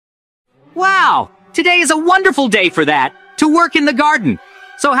Wow! Today is a wonderful day for that, to work in the garden.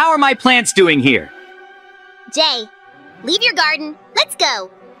 So how are my plants doing here? Jay, leave your garden. Let's go.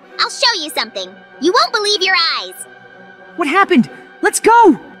 I'll show you something. You won't believe your eyes. What happened? Let's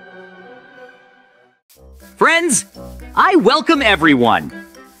go! Friends, I welcome everyone.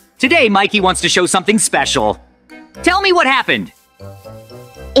 Today, Mikey wants to show something special. Tell me what happened.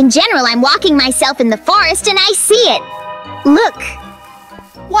 In general, I'm walking myself in the forest and I see it. Look.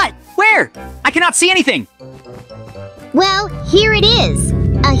 What? Where? I cannot see anything. Well, here it is.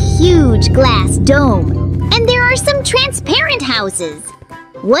 A huge glass dome. And there are some transparent houses.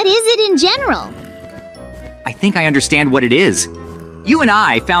 What is it in general? I think I understand what it is. You and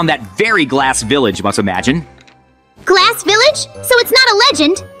I found that very glass village, must imagine. Glass village? So it's not a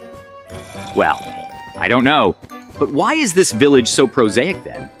legend? Well, I don't know. But why is this village so prosaic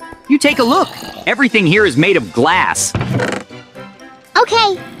then? You take a look. Everything here is made of glass.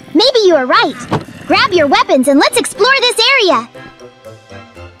 Okay, maybe you are right. Grab your weapons and let's explore this area.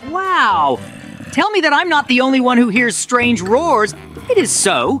 Wow! Tell me that I'm not the only one who hears strange roars. It is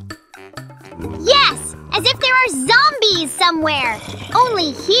so. Yes, as if there are zombies somewhere.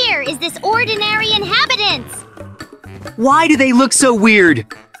 Only here is this ordinary inhabitants. Why do they look so weird?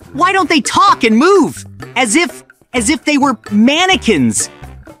 Why don't they talk and move? As if they were mannequins.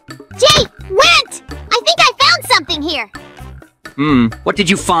 Jay, wait! I think I found something here. What did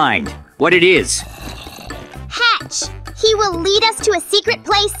you find? What it is? Hatch, he will lead us to a secret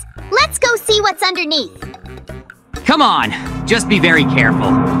place. Let's go see what's underneath. Come on, just be very careful.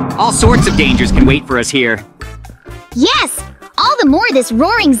 All sorts of dangers can wait for us here. Yes, all the more this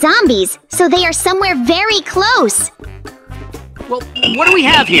roaring zombies, so they are somewhere very close. Well, what do we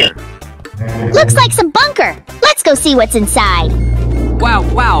have here? Looks like some bunker. Let's go see what's inside.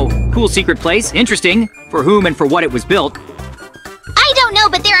 Wow, cool secret place. Interesting. For whom and for what it was built. I don't know,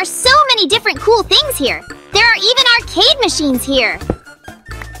 but there are so many different cool things here. There are even arcade machines here.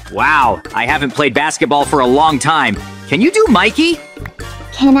 Wow, I haven't played basketball for a long time. Can you do Mikey?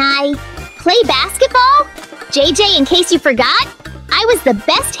 Can I play basketball? JJ, in case you forgot, I was the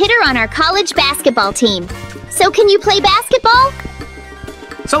best hitter on our college basketball team. So can you play basketball?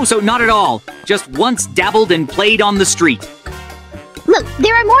 So not at all. Just once dabbled and played on the street. Look,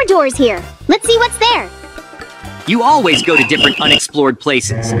 there are more doors here. Let's see what's there. You always go to different unexplored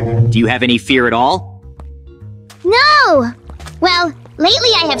places. Do you have any fear at all? No! Well, lately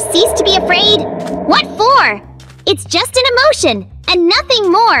I have ceased to be afraid. What for? It's just an emotion, and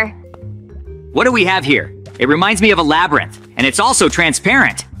nothing more. What do we have here? It reminds me of a labyrinth, and it's also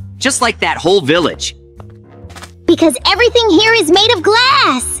transparent. Just like that whole village. Because everything here is made of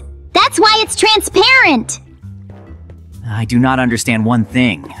glass! That's why it's transparent! I do not understand one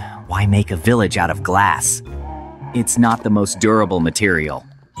thing. Why make a village out of glass? It's not the most durable material.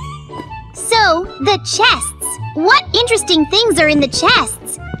 So, the chests. What interesting things are in the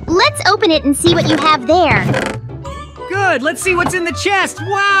chests? Let's open it and see what you have there. Good, let's see what's in the chest.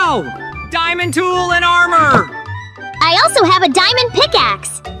 Wow! Diamond tool and armor! I also have a diamond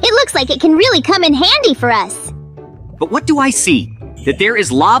pickaxe. It looks like it can really come in handy for us. But what do I see? That there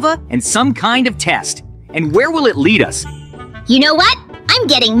is lava and some kind of test. And where will it lead us? You know what? I'm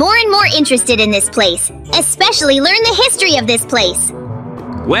getting more and more interested in this place. Especially learn the history of this place.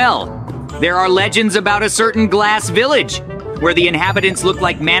 Well, there are legends about a certain glass village, where the inhabitants look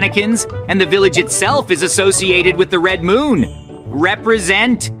like mannequins, and the village itself is associated with the red moon.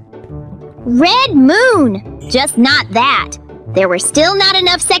 Represent... Red moon! Just not that. There were still not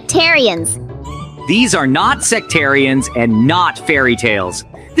enough sectarians. These are not sectarians and not fairy tales.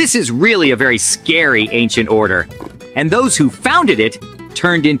 This is really a very scary ancient order. And those who founded it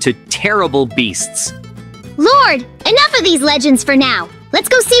turned into terrible beasts. Lord, enough of these legends for now. Let's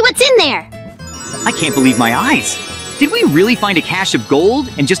go see what's in there. I can't believe my eyes. Did we really find a cache of gold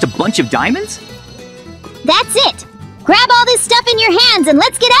and just a bunch of diamonds? That's it. Grab all this stuff in your hands and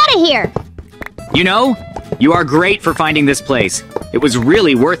let's get out of here. You know, you are great for finding this place. It was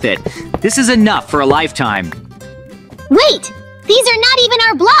really worth it. This is enough for a lifetime. Wait, these are not even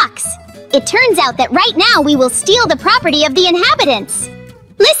our blocks. It turns out that right now we will steal the property of the inhabitants.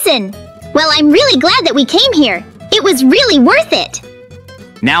 Listen, well, I'm really glad that we came here. It was really worth it.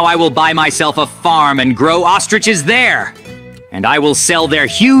 Now I will buy myself a farm and grow ostriches there. And I will sell their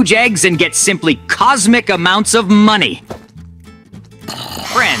huge eggs and get simply cosmic amounts of money.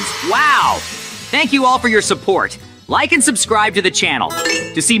 Friends, wow! Thank you all for your support. Like and subscribe to the channel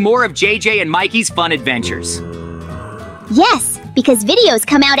to see more of JJ and Mikey's fun adventures. Yes, because videos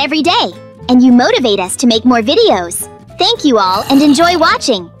come out every day, and you motivate us to make more videos. Thank you all, and enjoy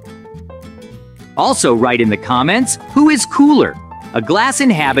watching. Also write in the comments, who is cooler, A glass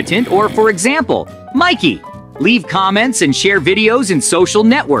inhabitant, or for example, Mikey. Leave comments and share videos in social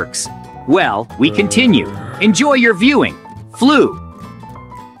networks. Well, we continue. Enjoy your viewing. Flu.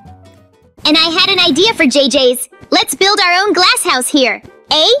 And I had an idea for JJ's. Let's build our own glass house here.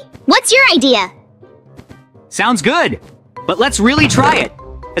 Eh? What's your idea? Sounds good. But let's really try it.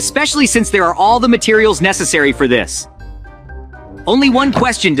 Especially since there are all the materials necessary for this. Only one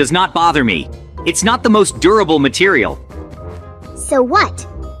question does not bother me. It's not the most durable material. So what?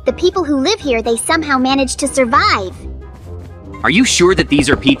 The people who live here, they somehow managed to survive. Are you sure that these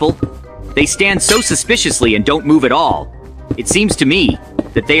are people? They stand so suspiciously and don't move at all. It seems to me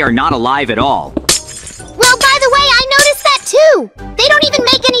that they are not alive at all. Well, by the way, I noticed that too! They don't even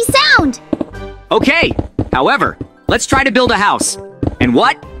make any sound! Okay, however, let's try to build a house. And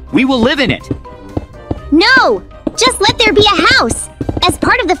what? We will live in it. No! Just let there be a house! As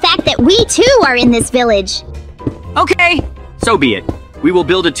part of the fact that we too are in this village. Okay, so be it. We will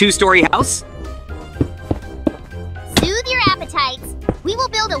build a 2-story house. Soothe your appetites. We will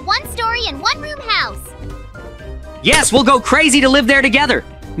build a 1-story and 1-room house. Yes, we'll go crazy to live there together.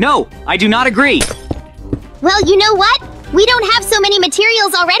 No, I do not agree. Well, you know what? We don't have so many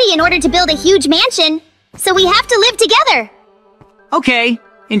materials already in order to build a huge mansion, so we have to live together. Okay,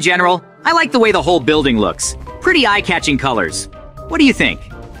 in general, I like the way the whole building looks. Pretty eye-catching colors. What do you think?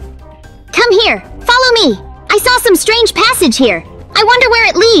 Come here, follow me. I saw some strange passage here. I wonder where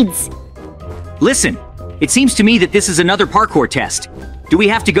it leads. Listen, it seems to me that this is another parkour test. Do we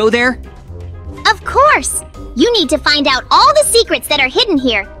have to go there? Of course! You need to find out all the secrets that are hidden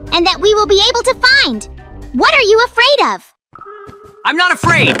here, and that we will be able to find. What are you afraid of? I'm not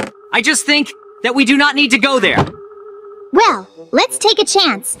afraid. I just think that we do not need to go there. Well, let's take a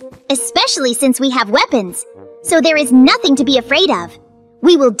chance, especially since we have weapons. So there is nothing to be afraid of.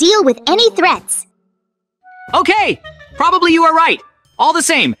 We will deal with any threats. Okay, probably you are right. All the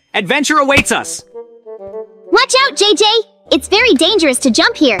same, adventure awaits us. Watch out, JJ! It's very dangerous to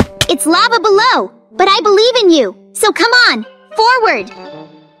jump here. It's lava below, but I believe in you. So come on, forward!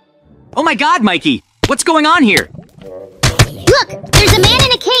 Oh my God, Mikey! What's going on here? Look, there's a man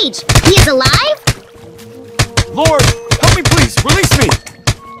in a cage. He is alive? Lord, help me please, release me!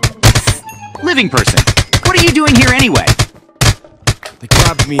 Living person, what are you doing here anyway? They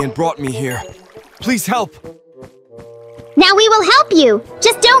grabbed me and brought me here. Please help! Now we will help you.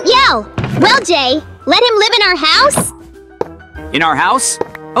 Just don't yell. Well, Jay, let him live in our house? In our house?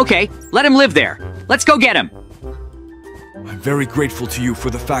 Okay, let him live there. Let's go get him. I'm very grateful to you for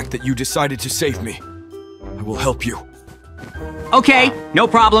the fact that you decided to save me. I will help you. Okay, no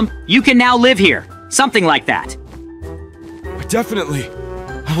problem. You can now live here. Something like that. Definitely.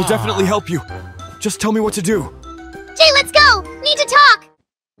 I will definitely help you. Just tell me what to do. Jay, let's go! Need to talk!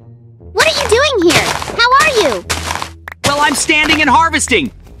 What are you doing here? How are you? Well, I'm standing and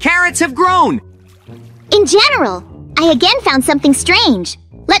harvesting. Carrots have grown. In general, I again found something strange.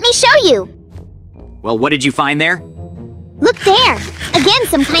 Let me show you. Well, what did you find there? Look there! Again,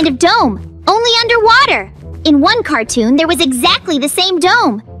 some kind of dome. Only underwater. In one cartoon, there was exactly the same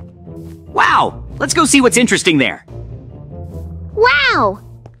dome. Wow! Let's go see what's interesting there. Wow!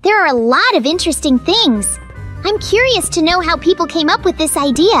 There are a lot of interesting things. I'm curious to know how people came up with this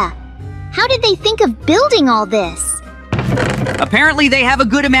idea. How did they think of building all this? Apparently they have a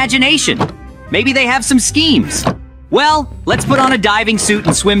good imagination. Maybe they have some schemes. Well, let's put on a diving suit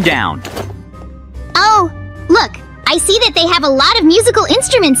and swim down. Oh, look! I see that they have a lot of musical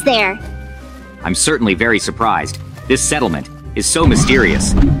instruments there. I'm certainly very surprised. This settlement is so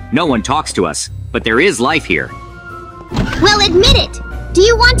mysterious. No one talks to us, but there is life here. Well, admit it! Do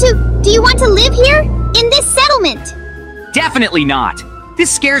you want to live here? In this settlement? Definitely not.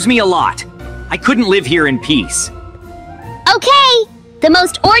 This scares me a lot. I couldn't live here in peace. Okay! The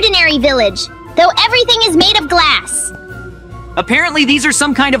most ordinary village, though everything is made of glass. Apparently these are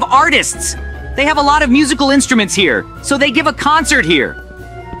some kind of artists. They have a lot of musical instruments here, so they give a concert here.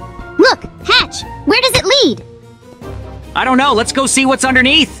 Look, Hatch, where does it lead? I don't know, let's go see what's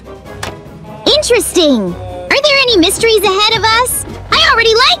underneath. Interesting! Are there any mysteries ahead of us? I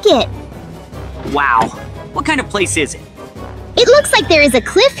already like it! Wow, what kind of place is it? It looks like there is a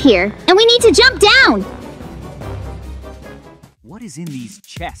cliff here, and we need to jump down! What is in these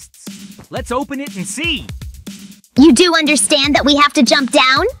chests? Let's open it and see! You do understand that we have to jump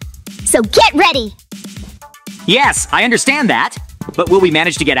down? So get ready! Yes, I understand that. But will we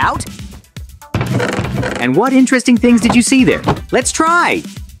manage to get out? And what interesting things did you see there? Let's try!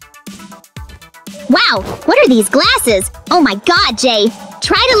 Wow, what are these glasses? Oh my god, Jay!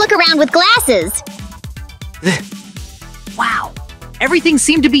 Try to look around with glasses! Wow, everything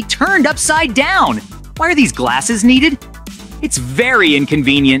seemed to be turned upside down. Why are these glasses needed? It's very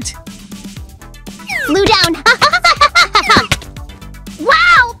inconvenient. Flew down.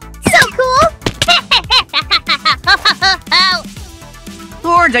 Wow! So cool!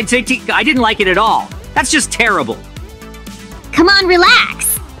 Lord, I didn't like it at all. That's just terrible. Come on,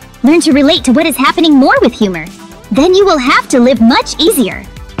 relax. Learn to relate to what is happening more with humor. Then you will have to live much easier.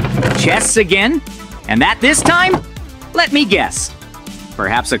 Chests again? And that this time? Let me guess.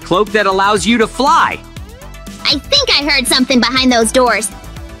 Perhaps a cloak that allows you to fly. I think I heard something behind those doors.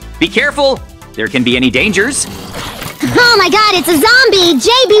 Be careful. There can be any dangers. Oh my god, it's a zombie!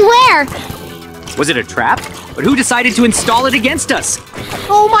 Jay, beware! Was it a trap? But who decided to install it against us?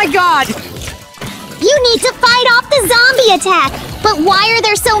 Oh my god! You need to fight off the zombie attack! But why are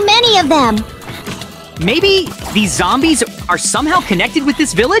there so many of them? Maybe these zombies are somehow connected with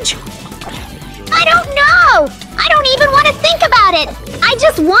this village? I don't know! I don't even want to think about it! I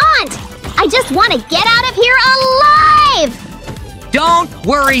just want to get out of here alive! Don't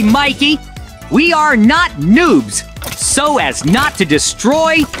worry, Mikey. We are not noobs, so as not to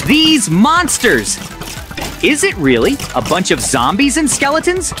destroy these monsters. Is it really a bunch of zombies and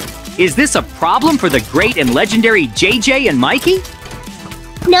skeletons? Is this a problem for the great and legendary JJ and Mikey?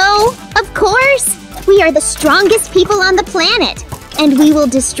 No, of course! We are the strongest people on the planet, and we will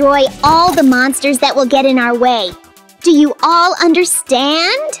destroy all the monsters that will get in our way. Do you all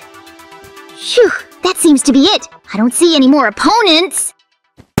understand? Phew, that seems to be it. I don't see any more opponents.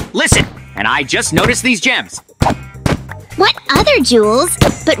 Listen, and I just noticed these gems. What other jewels?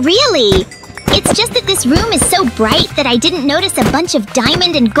 But really, it's just that this room is so bright that I didn't notice a bunch of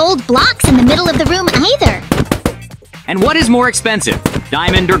diamond and gold blocks in the middle of the room either. And what is more expensive,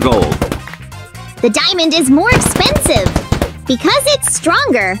 diamond or gold? The diamond is more expensive because it's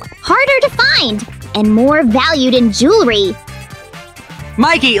stronger, harder to find, and more valued in jewelry.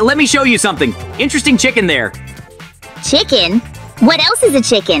 Mikey, let me show you something. Interesting chicken there. Chicken? What else is a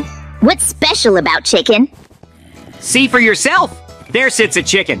chicken? What's special about chicken? See for yourself. There sits a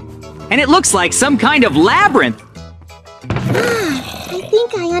chicken. And it looks like some kind of labyrinth. I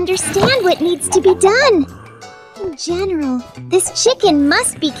think I understand what needs to be done. In general, this chicken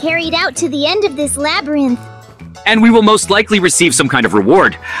must be carried out to the end of this labyrinth. And we will most likely receive some kind of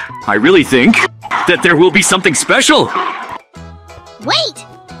reward. I really think that there will be something special. Wait!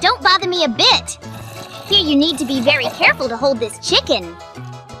 Don't bother me a bit. Here you need to be very careful to hold this chicken.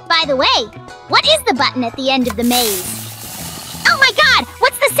 By the way, what is the button at the end of the maze? Oh my god!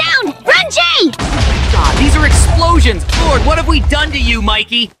 What's the sound? Run, Jay! God, these are explosions! Lord, what have we done to you,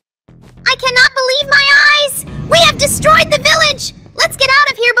 Mikey? I cannot believe my eyes! We have destroyed the village! Let's get out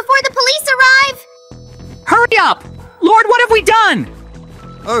of here before the police arrive! Hurry up! Lord, what have we done?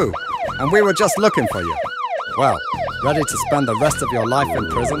 Oh, and we were just looking for you. Well, ready to spend the rest of your life in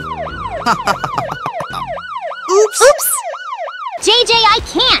prison? Oops! Oops! JJ, I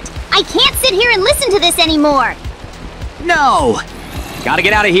can't sit here and listen to this anymore! No! Gotta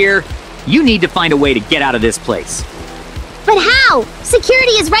get out of here. You need to find a way to get out of this place. But how?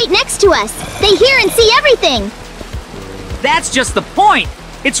 Security is right next to us. They hear and see everything. That's just the point.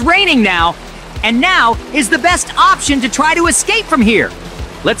 It's raining now. And now is the best option to try to escape from here.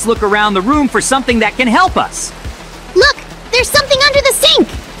 Let's look around the room for something that can help us. Look! There's something under the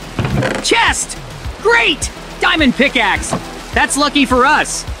sink! Chest! Great! Diamond pickaxe! That's lucky for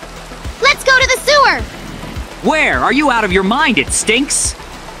us. Let's go to the sewer! Where? Are you out of your mind? It stinks.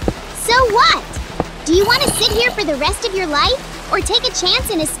 So what? Do you want to sit here for the rest of your life? Or take a chance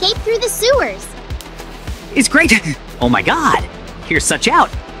and escape through the sewers? It's great. Oh my god. Here's such out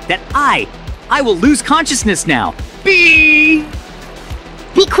that I will lose consciousness now. Be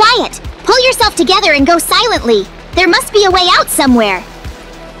quiet! Pull yourself together and go silently. There must be a way out somewhere.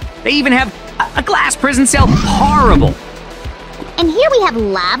 They even have a glass prison cell. Horrible. And here we have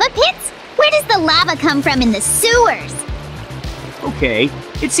lava pits? Where does the lava come from in the sewers? Okay,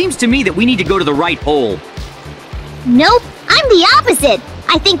 it seems to me that we need to go to the right hole. Nope, I'm the opposite.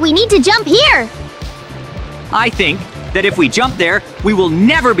 I think we need to jump here. I think that if we jump there, we will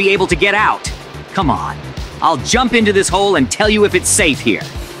never be able to get out. Come on, I'll jump into this hole and tell you if it's safe here.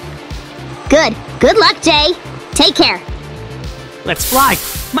 Good. Good luck, Jay. Take care. Let's fly.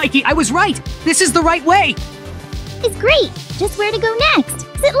 Mikey, I was right. This is the right way. It's great. Just where to go next?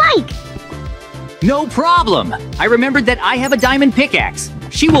 What's it like? No problem. I remembered that I have a diamond pickaxe.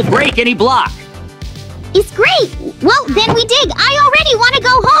 She will break any block. It's great. Well, then we dig. I already want to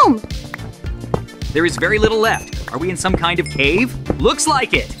go home. There is very little left. Are we in some kind of cave? Looks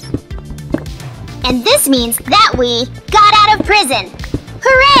like it. And this means that we got out of prison.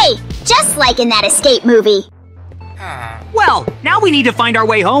 Hooray! Just like in that escape movie. Well, now we need to find our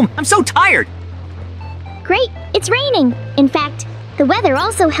way home. I'm so tired. great. It's raining. In fact, the weather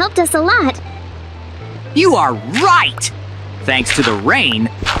also helped us a lot. You are right! Thanks to the rain,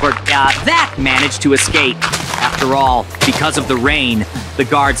 that managed to escape. After all, because of the rain, the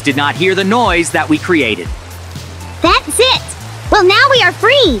guards did not hear the noise that we created. That's it! Well, now we are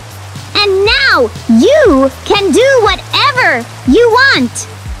free! And now, you can do whatever you want!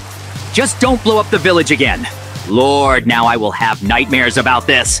 Just don't blow up the village again. Lord, now I will have nightmares about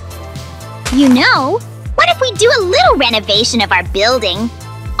this. You know, what if we do a little renovation of our building?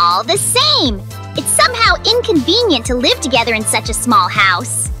 All the same, it's somehow inconvenient to live together in such a small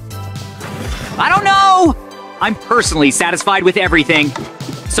house. I don't know! I'm personally satisfied with everything.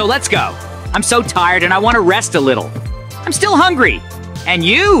 So let's go. I'm so tired and I want to rest a little. I'm still hungry. And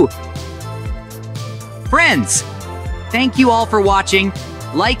you? Friends, thank you all for watching.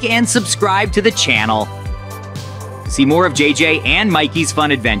 Like and subscribe to the channel. See more of JJ and Mikey's fun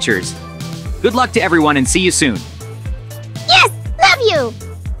adventures. Good luck to everyone and see you soon. Yes! Love you!